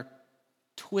with our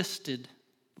twisted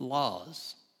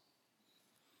laws.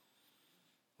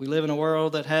 We live in a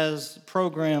world that has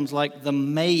programs like the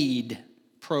MAID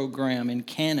program in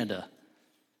Canada,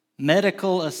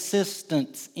 medical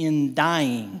assistance in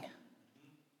dying.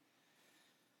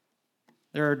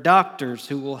 There are doctors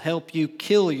who will help you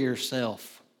kill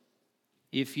yourself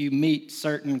if you meet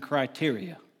certain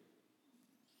criteria.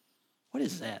 What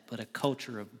is that but a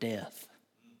culture of death?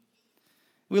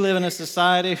 We live in a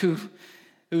society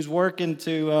who's working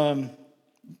to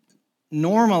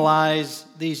normalize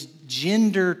these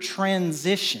gender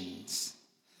transitions,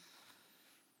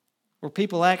 where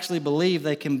people actually believe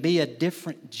they can be a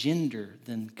different gender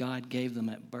than God gave them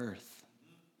at birth.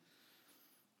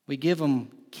 We give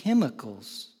them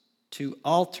chemicals to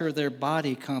alter their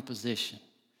body composition.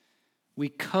 We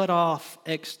cut off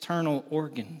external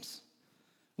organs.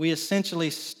 We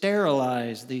essentially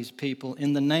sterilize these people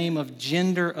in the name of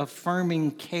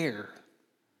gender-affirming care.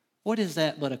 What is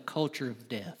that but a culture of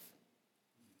death?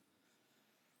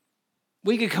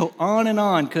 We could go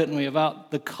on, couldn't we,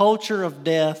 about the culture of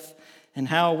death and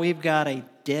how we've got a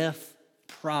death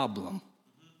problem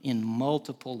in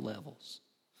multiple levels.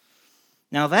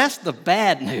 Now, that's the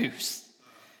bad news.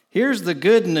 Here's the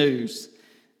good news.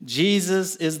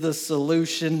 Jesus is the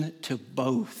solution to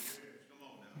both.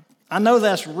 I know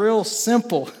that's real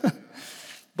simple,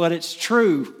 but it's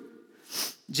true.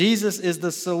 Jesus is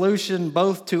the solution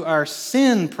both to our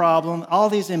sin problem, all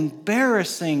these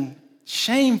embarrassing,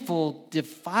 shameful,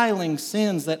 defiling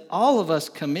sins that all of us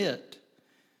commit.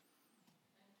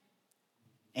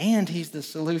 And he's the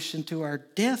solution to our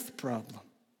death problem.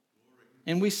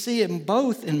 And we see it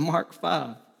both in Mark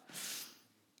 5.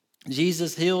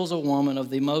 Jesus heals a woman of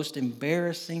the most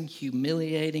embarrassing,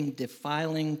 humiliating,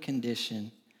 defiling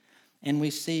condition. And we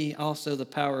see also the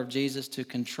power of Jesus to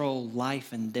control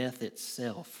life and death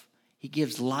itself. He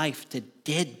gives life to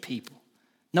dead people.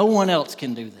 No one else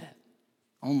can do that.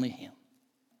 Only him.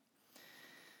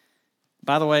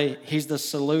 By the way, he's the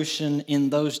solution in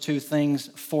those two things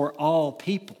for all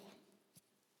people.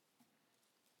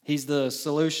 He's the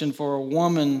solution for a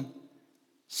woman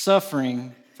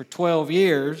suffering for 12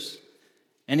 years,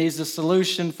 and he's the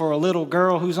solution for a little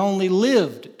girl who's only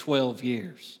lived 12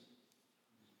 years.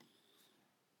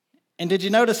 And did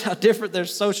you notice how different their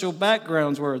social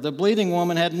backgrounds were? The bleeding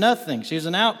woman had nothing. She was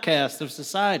an outcast of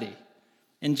society.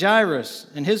 And Jairus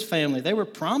and his family, they were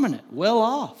prominent, well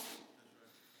off.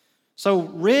 So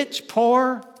rich,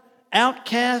 poor,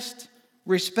 outcast,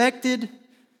 respected,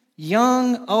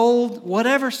 young, old,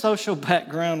 whatever social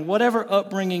background, whatever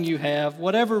upbringing you have,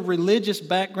 whatever religious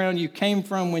background you came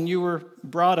from when you were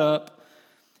brought up,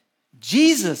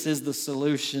 Jesus is the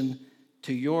solution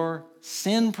to your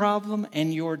sin problem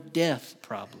and your death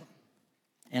problem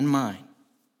and mine.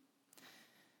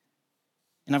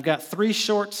 And I've got 3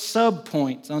 short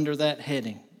sub-points under that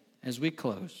heading as we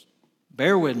close.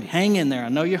 Bear with me. Hang in there. I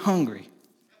know you're hungry.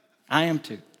 I am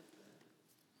too.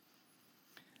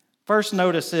 First,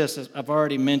 notice this. I've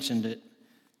already mentioned it.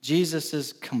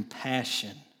 Jesus'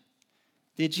 compassion.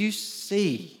 Did you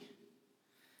see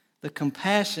the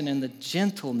compassion and the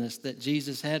gentleness that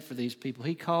Jesus had for these people?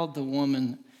 He called the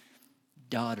woman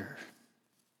daughter.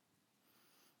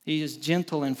 He is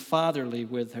gentle and fatherly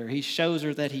with her. He shows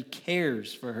her that he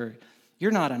cares for her.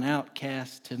 You're not an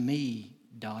outcast to me,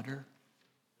 daughter.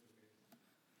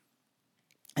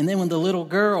 And then when the little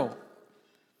girl,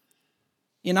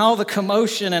 in all the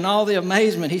commotion and all the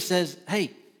amazement, he says,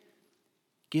 hey,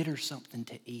 get her something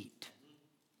to eat.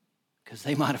 Because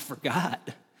they might have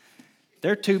forgot.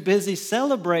 They're too busy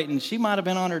celebrating. She might have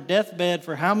been on her deathbed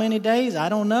for how many days? I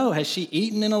don't know. Has she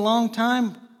eaten in a long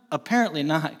time? Apparently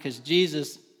not, because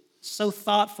Jesus, so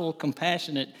thoughtful,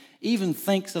 compassionate, even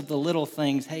thinks of the little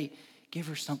things. Hey, give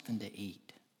her something to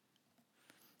eat.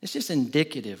 It's just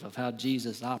indicative of how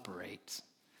Jesus operates.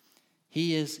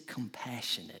 He is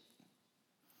compassionate.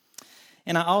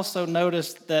 And I also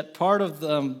noticed that part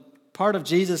of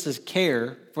Jesus'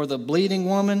 care for the bleeding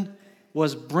woman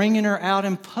was bringing her out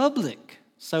in public,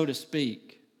 so to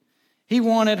speak. He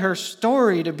wanted her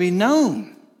story to be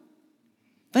known.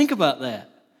 Think about that.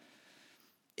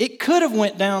 It could have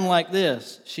went down like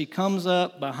this. She comes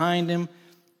up behind him,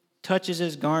 touches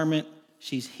his garment.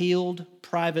 She's healed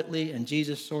privately, and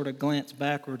Jesus sort of glanced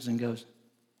backwards and goes,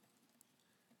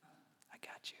 I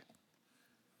got you.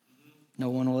 No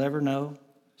one will ever know.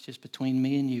 It's just between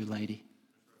me and you, lady.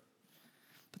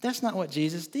 But that's not what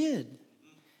Jesus did.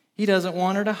 He doesn't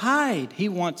want her to hide. He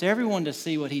wants everyone to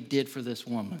see what he did for this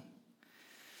woman.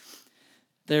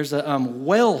 There's a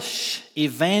Welsh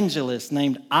evangelist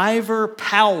named Ivor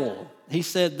Powell. He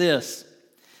said this,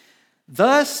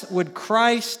 thus would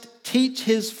Christ teach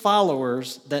his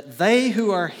followers that they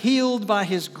who are healed by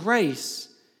his grace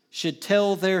should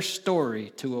tell their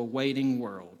story to a waiting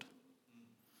world.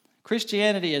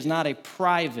 Christianity is not a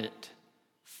private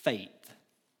faith.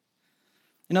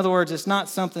 In other words, it's not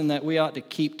something that we ought to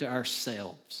keep to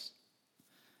ourselves.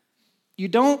 You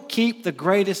don't keep the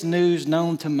greatest news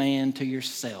known to man to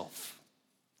yourself,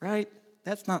 right?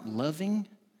 That's not loving.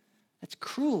 That's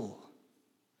cruel.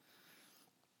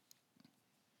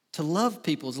 to love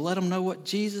people, to let them know what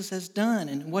Jesus has done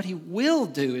and what he will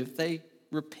do if they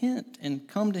repent and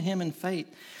come to him in faith.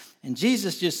 And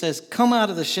Jesus just says, come out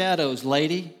of the shadows,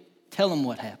 lady. Tell them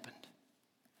what happened.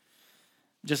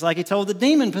 Just like he told the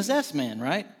demon-possessed man,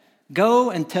 right? Go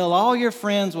and tell all your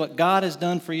friends what God has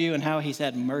done for you and how he's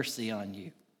had mercy on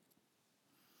you.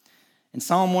 And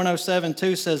Psalm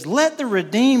 107:2 says, let the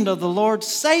redeemed of the Lord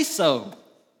say so,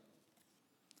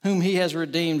 whom he has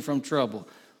redeemed from trouble.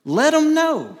 Let them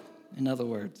know, in other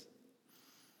words.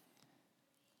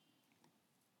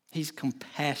 He's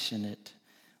compassionate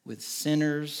with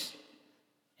sinners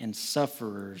and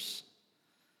sufferers,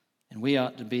 and we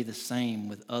ought to be the same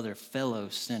with other fellow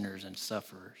sinners and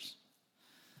sufferers.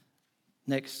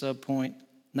 Next subpoint,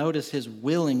 notice his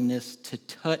willingness to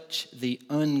touch the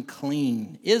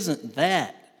unclean. Isn't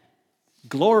that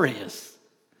glorious?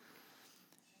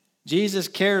 Jesus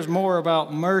cares more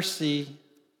about mercy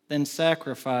than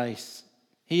sacrifice.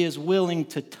 He is willing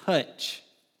to touch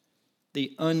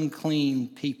the unclean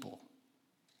people.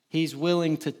 He's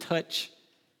willing to touch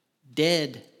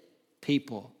dead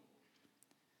people.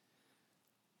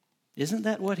 Isn't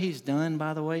that what he's done,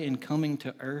 by the way, in coming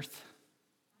to earth?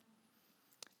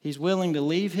 He's willing to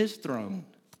leave his throne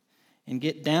and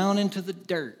get down into the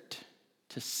dirt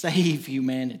to save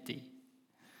humanity.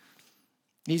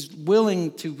 He's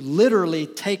willing to literally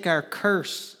take our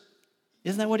curse.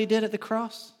 Isn't that what he did at the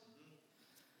cross?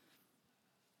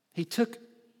 He took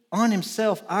on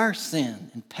himself our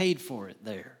sin and paid for it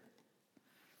there.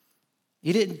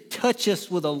 He didn't touch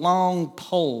us with a long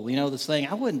pole. You know the saying,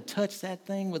 I wouldn't touch that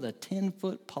thing with a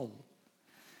 10-foot pole.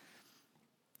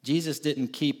 Jesus didn't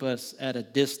keep us at a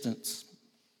distance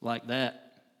like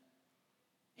that.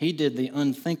 He did the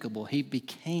unthinkable. He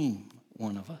became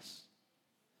one of us.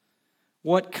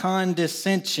 What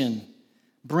condescension,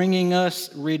 bringing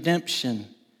us redemption,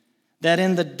 that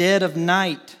in the dead of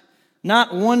night,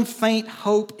 not one faint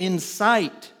hope in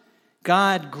sight,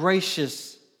 God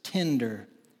gracious, tender,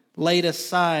 laid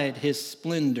aside his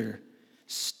splendor,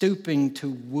 stooping to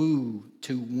woo,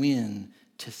 to win,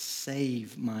 to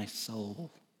save my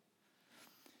soul.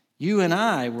 You and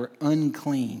I were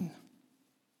unclean,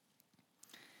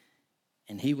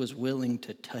 and he was willing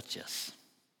to touch us.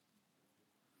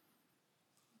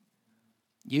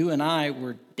 You and I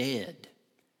were dead,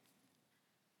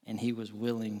 and he was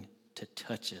willing to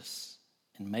touch us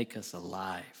and make us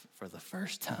alive for the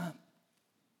first time.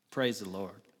 Praise the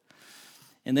Lord.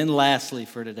 And then lastly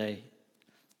for today,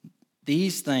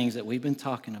 these things that we've been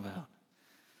talking about,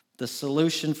 the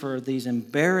solution for these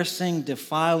embarrassing,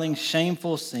 defiling,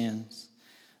 shameful sins,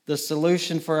 the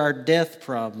solution for our death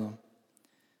problem,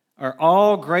 are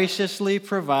all graciously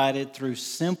provided through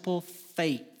simple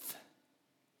faith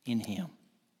in him.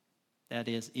 That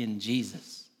is, in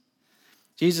Jesus.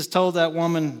 Jesus told that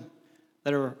woman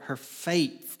that her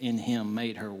faith in him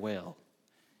made her well.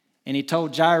 And he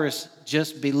told Jairus,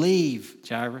 just believe,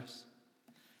 Jairus.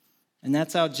 And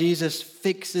that's how Jesus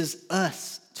fixes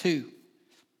us too.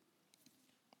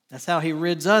 That's how he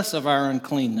rids us of our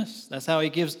uncleanness. That's how he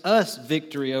gives us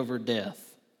victory over death.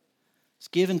 It's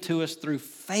given to us through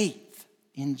faith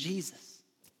in Jesus.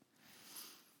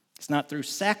 It's not through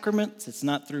sacraments. It's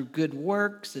not through good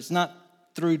works. It's not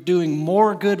through doing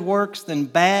more good works than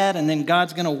bad, and then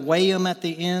God's going to weigh them at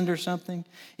the end or something.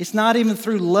 It's not even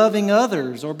through loving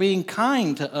others or being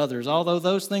kind to others, although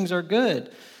those things are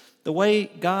good. The way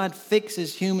God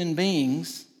fixes human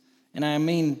beings, and I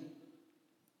mean,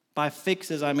 by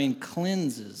fixes, I mean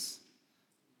cleanses,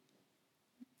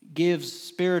 gives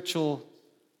spiritual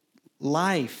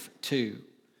life to,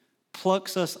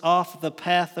 plucks us off the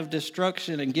path of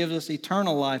destruction and gives us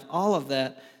eternal life, all of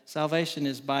that, salvation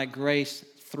is by grace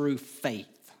through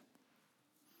faith.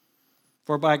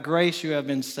 For by grace you have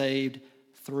been saved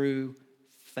through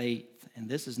faith. And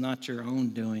this is not your own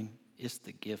doing, it's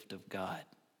the gift of God.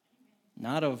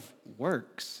 Not of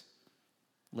works,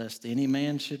 lest any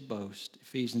man should boast.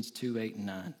 Ephesians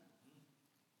 2:8-9.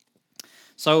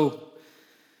 So,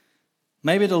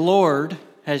 maybe the Lord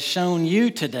has shown you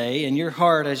today in your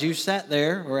heart as you sat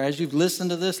there or as you've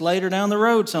listened to this later down the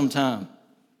road sometime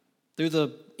through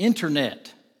the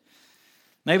internet.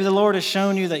 Maybe the Lord has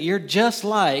shown you that you're just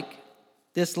like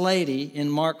this lady in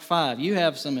Mark 5. You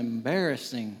have some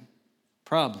embarrassing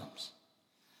problems,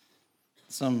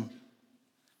 some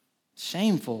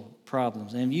shameful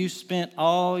problems, and you spent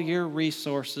all your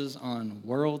resources on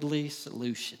worldly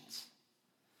solutions,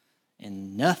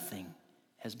 and nothing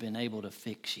has been able to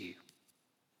fix you.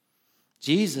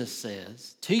 Jesus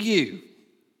says to you,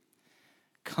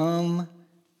 come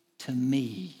to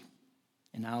me,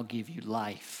 and I'll give you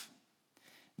life.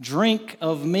 Drink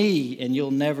of me, and you'll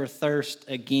never thirst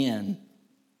again.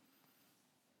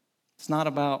 It's not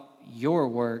about your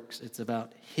works, it's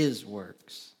about his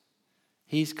works.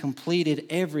 He's completed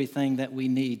everything that we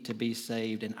need to be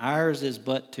saved, and ours is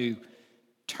but to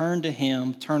turn to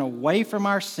him, turn away from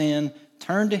our sin,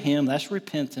 turn to him, that's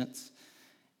repentance,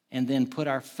 and then put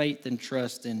our faith and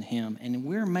trust in him. And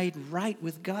we're made right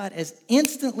with God as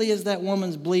instantly as that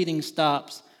woman's bleeding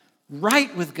stops,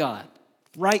 right with God,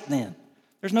 right then.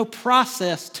 There's no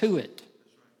process to it.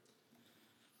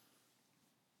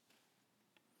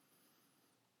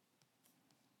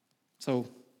 So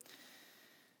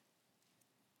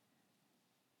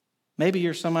maybe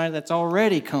you're somebody that's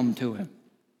already come to him.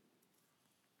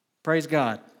 Praise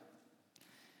God.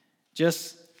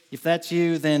 Just, if that's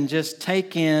you, then just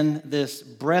take in this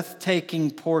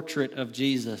breathtaking portrait of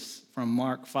Jesus from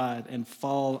Mark 5 and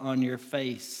fall on your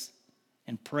face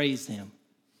and praise him.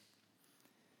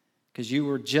 Because you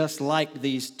were just like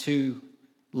these two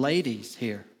ladies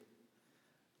here,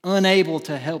 unable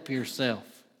to help yourself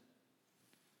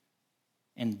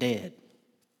and dead.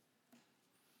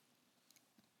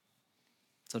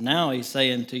 So now he's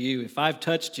saying to you, if I've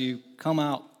touched you, come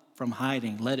out from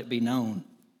hiding. Let it be known.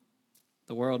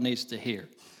 The world needs to hear,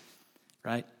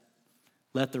 right?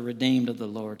 Let the redeemed of the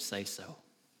Lord say so.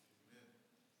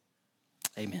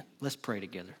 Amen. Let's pray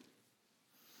together.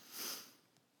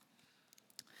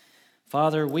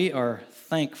 Father, we are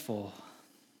thankful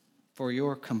for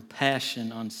your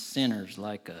compassion on sinners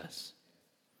like us.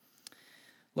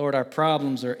 Lord, our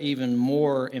problems are even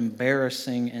more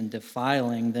embarrassing and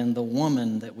defiling than the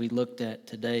woman that we looked at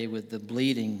today with the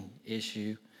bleeding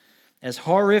issue. As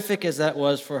horrific as that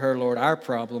was for her, Lord, our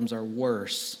problems are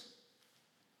worse.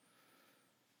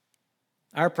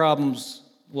 Our problems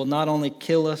will not only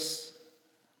kill us,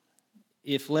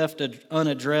 if left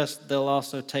unaddressed, they'll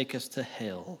also take us to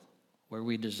hell, where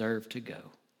we deserve to go.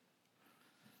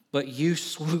 But you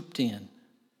swooped in.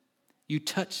 You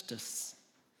touched us.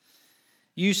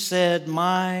 You said,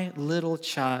 my little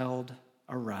child,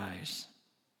 arise.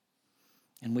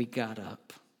 And we got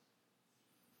up.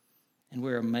 And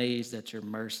we're amazed at your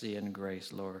mercy and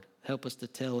grace, Lord. Help us to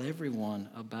tell everyone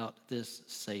about this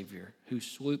Savior who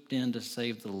swooped in to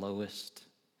save the lowest.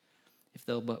 If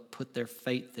they'll but put their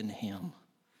faith in him,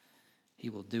 he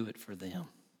will do it for them.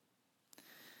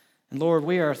 And Lord,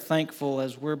 we are thankful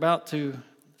as we're about to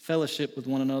fellowship with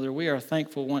one another. We are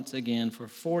thankful once again for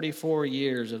 44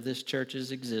 years of this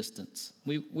church's existence.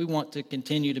 We want to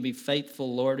continue to be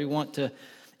faithful, Lord. We want to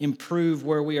improve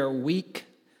where we are weak.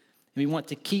 We want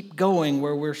to keep going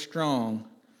where we're strong.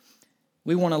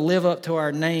 We want to live up to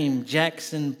our name,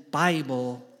 Jackson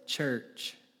Bible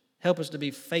Church. Help us to be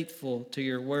faithful to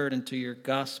your word and to your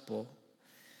gospel.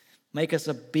 Make us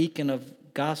a beacon of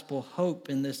gospel hope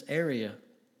in this area.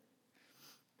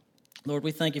 Lord,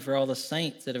 we thank you for all the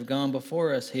saints that have gone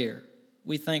before us here.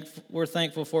 We're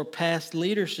thankful for past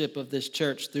leadership of this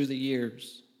church through the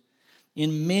years.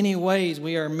 In many ways,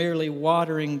 we are merely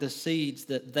watering the seeds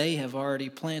that they have already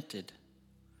planted.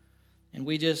 And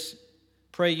we just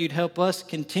pray you'd help us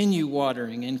continue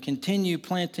watering and continue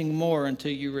planting more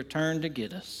until you return to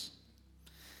get us.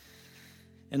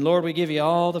 And Lord, we give you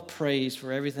all the praise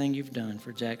for everything you've done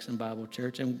for Jackson Bible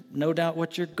Church, and no doubt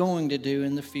what you're going to do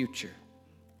in the future.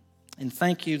 And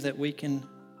thank you that we can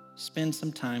spend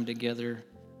some time together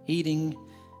eating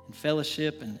and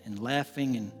fellowship and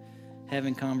laughing and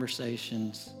having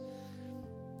conversations.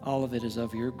 All of it is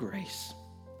of your grace.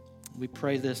 We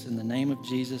pray this in the name of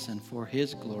Jesus and for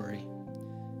his glory.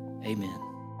 Amen.